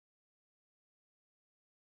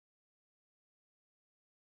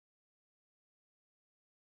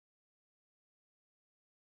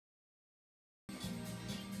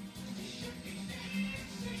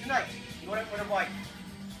wife.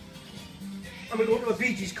 And we're going to a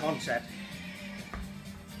Bee Gees concert.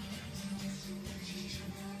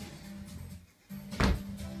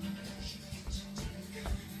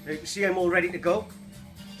 Now you can see I'm all ready to go.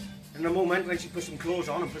 In a moment, when she puts some clothes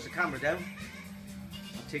on and puts the camera down,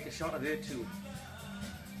 I'll take a shot of her too.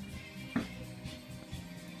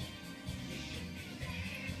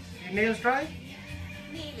 Your nails dry?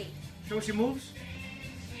 Nearly. Show she moves.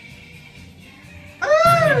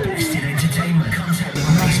 Best entertainment content.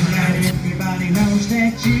 Everybody knows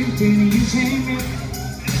that you've been using me.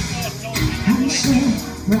 I'm so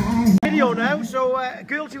right. Video now, so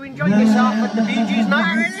girls, you enjoyed yourself at the Bee Gees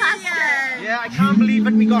night? Fantastic. Yeah, I can't believe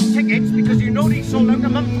that we got tickets because you know they sold out a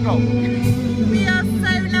month ago. We are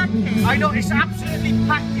so lucky. I know, it's absolutely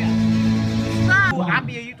packed here. Wow. How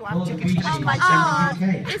happy are you to have tickets to this Oh my concert?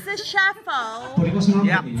 god, it's a shuffle. But it wasn't on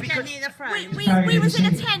Yeah, the Get near the front. We Very was in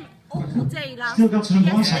a busy. tent all day last Still got to the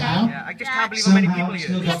one set yesterday. out. Yeah, I just can't believe how many people are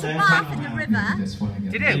here. We had to bath in the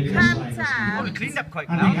river. Did you? Calm Oh, down. we cleaned up quite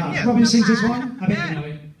well, And didn't you? Robin sings this one. I bet Yeah. you know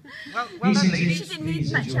it. Well He done, sings ladies. She it. didn't need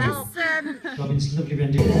Please much enjoy. help. Robin's lovely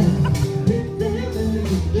rendition.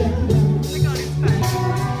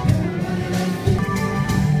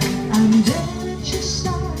 I'm dead at your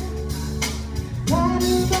side. What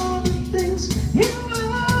of all the things you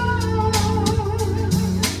are?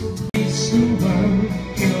 It's the world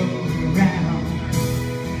go round.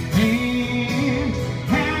 And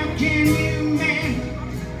how can you make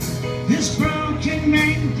this broken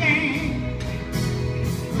man gain?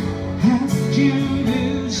 How can you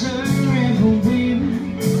lose or ever win?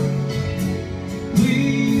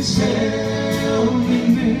 Please help me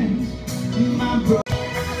mend my broken.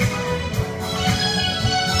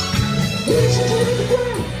 Listen to the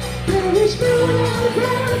ground, there is no one on the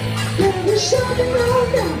ground, there is something wrong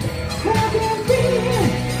now, I can feel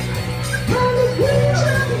it, all the things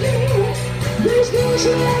I'm here, these things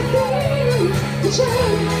that I feel, it's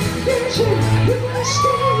all vision, you must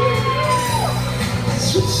stay.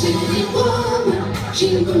 Sweet city woman, she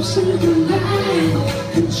goes through the line,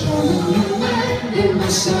 controlling my mind and my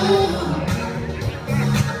soul.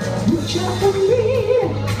 Reach out for me,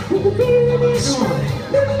 with the feeling is strong,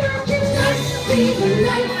 living out your life, fever,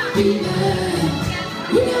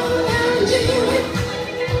 you know how to do it.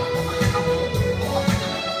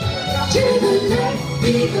 To the night,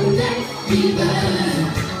 fever,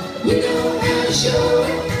 you know how to show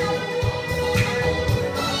it.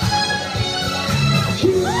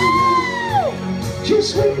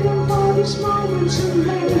 Just waiting for this moment to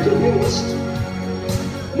make it list.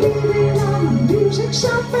 Leaving on the music so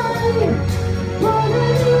fine. What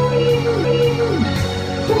are you in?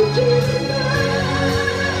 Thinking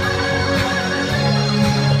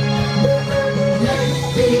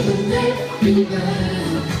fever,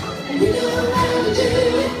 you know how to do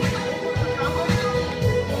it.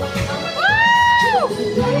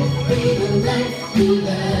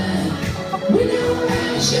 Fever, we know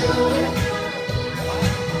how to show it.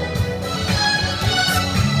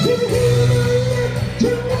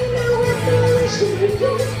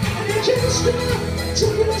 Just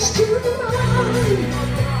taking us to the mind.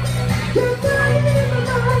 You're dying in my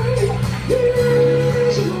mind. Your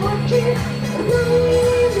eyes are walking. I'm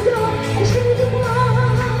running the door. It's in the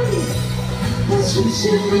blind. That's sweet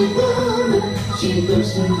silly woman. She goes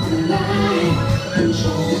through the line,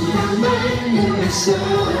 controlling my mind and my soul.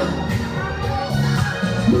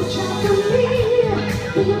 Reach out for me.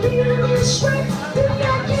 When you're feeling this way, you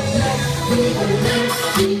got your life.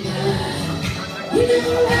 Fever. You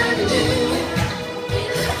know how to do it.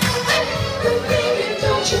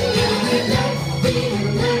 Don't you know that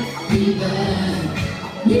fever?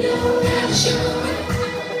 You know how to show it.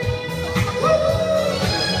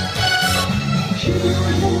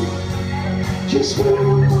 Just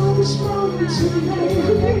waiting for this moment to make it.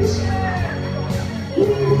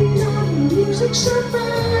 Leaving on the music so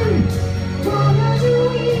fine. What are you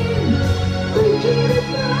in? We keep it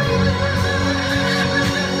fine.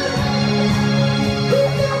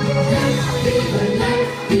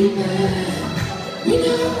 Fever, you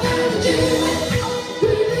know how to do it. We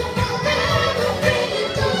live forever, baby,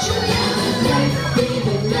 don't you ever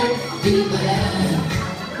fever,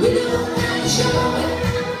 you know how to show it.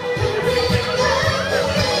 I really love the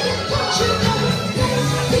way you don't you know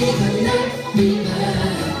fever,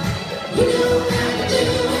 you know how to do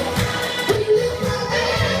it. We live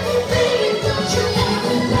forever, baby, don't you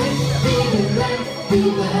ever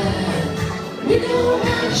fever, you know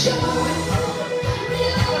how to show it.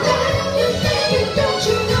 Don't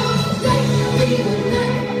you know?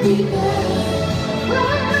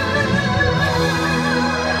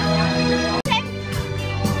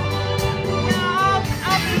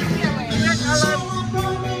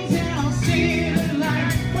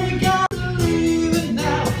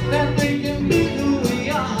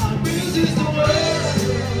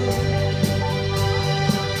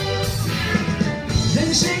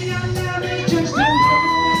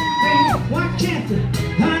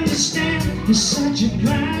 It's such a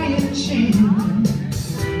crying shame.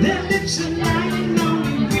 Their lips are lying on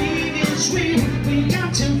the breathing sweet. We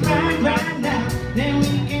got to find right now, then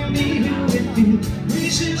we can be who we feel.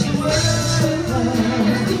 This is the world.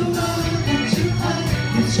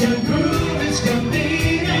 It's got groove, it's got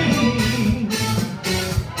meaning.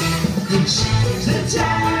 This is the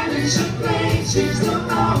time, it's the place, it's the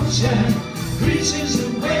motion. This is the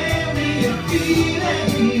way we are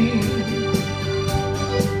feeling.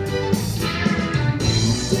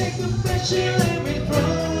 Take the pressure and we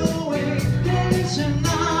throw away. There is an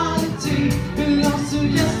oddity belongs to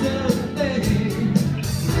yesterday.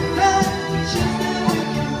 Just that we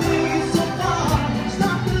can make it so far.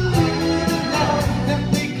 Stop believing now that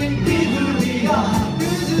we can be who we are.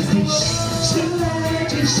 This is the world.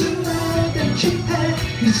 It's the world that you had.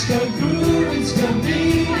 It's got groove, it's got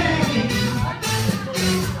meaning.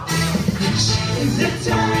 It's the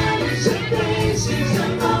time, it's the place, it's the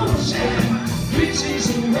motion. This is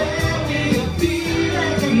the way we are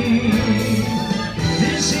feeling.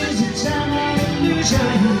 This is the time of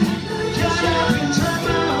illusion. Shut up and time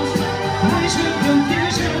out. Waste with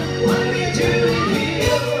confusion. What are we doing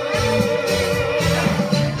here?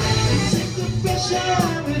 Take the pressure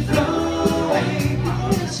and we flow away.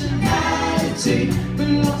 Personality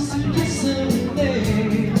belongs to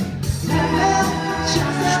yesterday.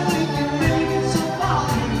 Just that we can make it so far.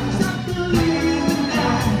 Stop believing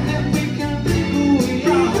now that we can be who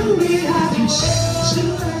we are.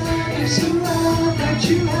 It's the world that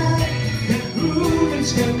you have. That groove,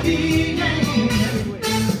 it's got meaning.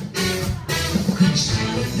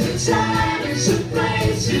 The time, it's the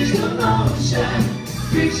place, it's the motion.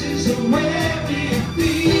 This is the way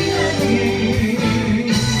we are feeling.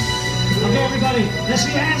 Okay, everybody, let's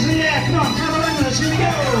see your hands in the air. Come on, come around with us. Here we go.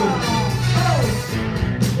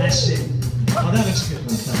 That's it. Oh, that looks good.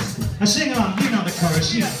 Fantastic. Now sing along. You know the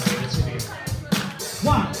chorus. You know the chorus.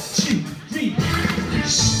 1, 2, 3.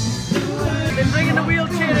 Been bringing the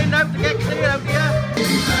wheelchair in now to get clear out here.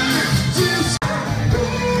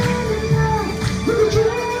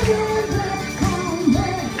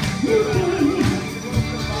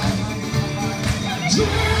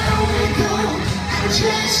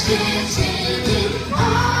 Just can't take it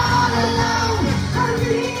all alone. I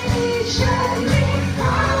really should be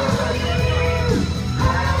holding you,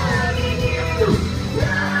 loving you,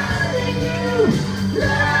 loving you,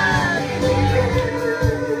 loving you.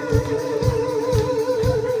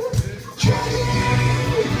 Tragedy,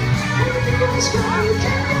 everything's gone,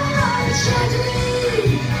 it's tragedy.